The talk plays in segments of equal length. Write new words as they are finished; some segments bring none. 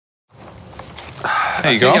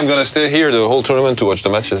I think I'm going to stay here the whole tournament to watch the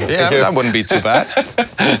matches. Yeah, that wouldn't be too bad.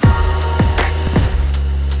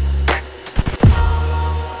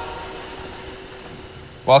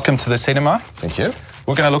 Welcome to the cinema. Thank you.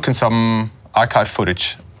 We're going to look in some archive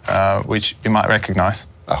footage, which you might recognize.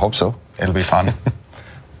 I hope so. It'll be fun.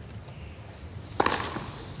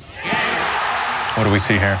 What do we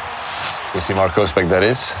see here? We see Marcos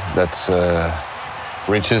Baghdatis that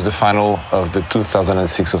reaches the final of the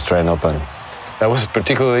 2006 Australian Open. That was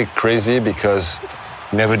particularly crazy because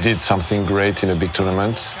never did something great in a big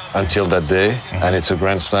tournament until that day, and it's a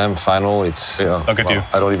Grand Slam final. It's look at you.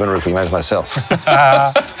 I don't even recognize myself.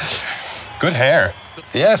 Good hair.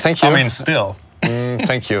 Yeah, thank you. I mean, still.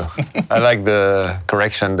 Thank you. I like the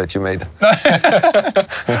correction that you made.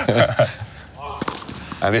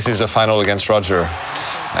 And this is the final against Roger,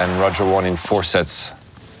 and Roger won in 4 sets.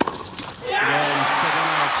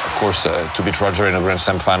 Of course, to beat Roger in a Grand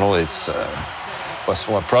Slam final, it's was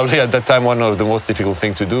probably at that time one of the most difficult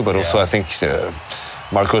things to do, but also I think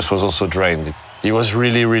Marcos was also drained. He was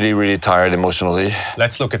really, really, really tired emotionally.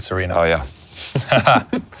 Let's look at Serena. Oh, yeah.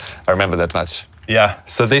 I remember that match. Yeah,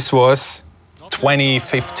 so this was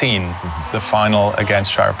 2015, the final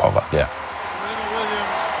against Sharapova. Yeah.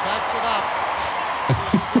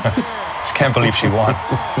 I can't believe she won.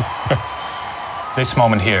 This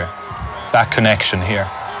moment here, that connection here.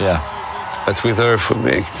 Yeah, but with her, for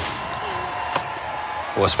me,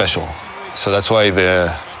 was special. So that's why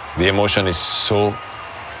the emotion is so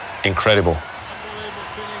incredible.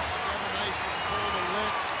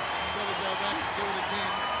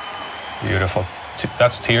 Beautiful.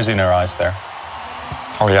 That's tears in her eyes there.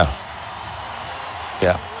 Oh, yeah.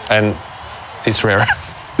 Yeah, and it's rare.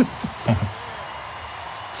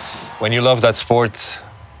 When you love that sport,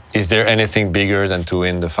 is there anything bigger than to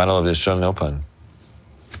win the final of the Australian Open?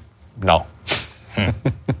 No.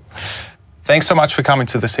 Thanks so much for coming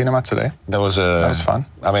to the cinema today. That was fun.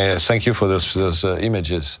 I mean, thank you for those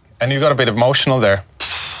images. And you got a bit emotional there.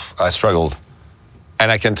 I struggled.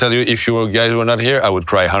 And I can tell you, if you guys were not here, I would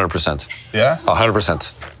cry 100%. Yeah?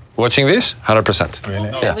 100%. Watching this, 100%. Really?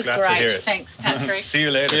 No, Yeah. it was great. Thanks, Patrick. See you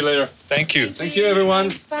later. See you later. Thank you. Thank you, everyone.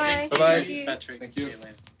 Bye. Bye-bye. Thank you. Patrick. Thank you. See you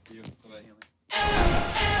later. See you.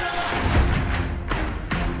 Bye-bye.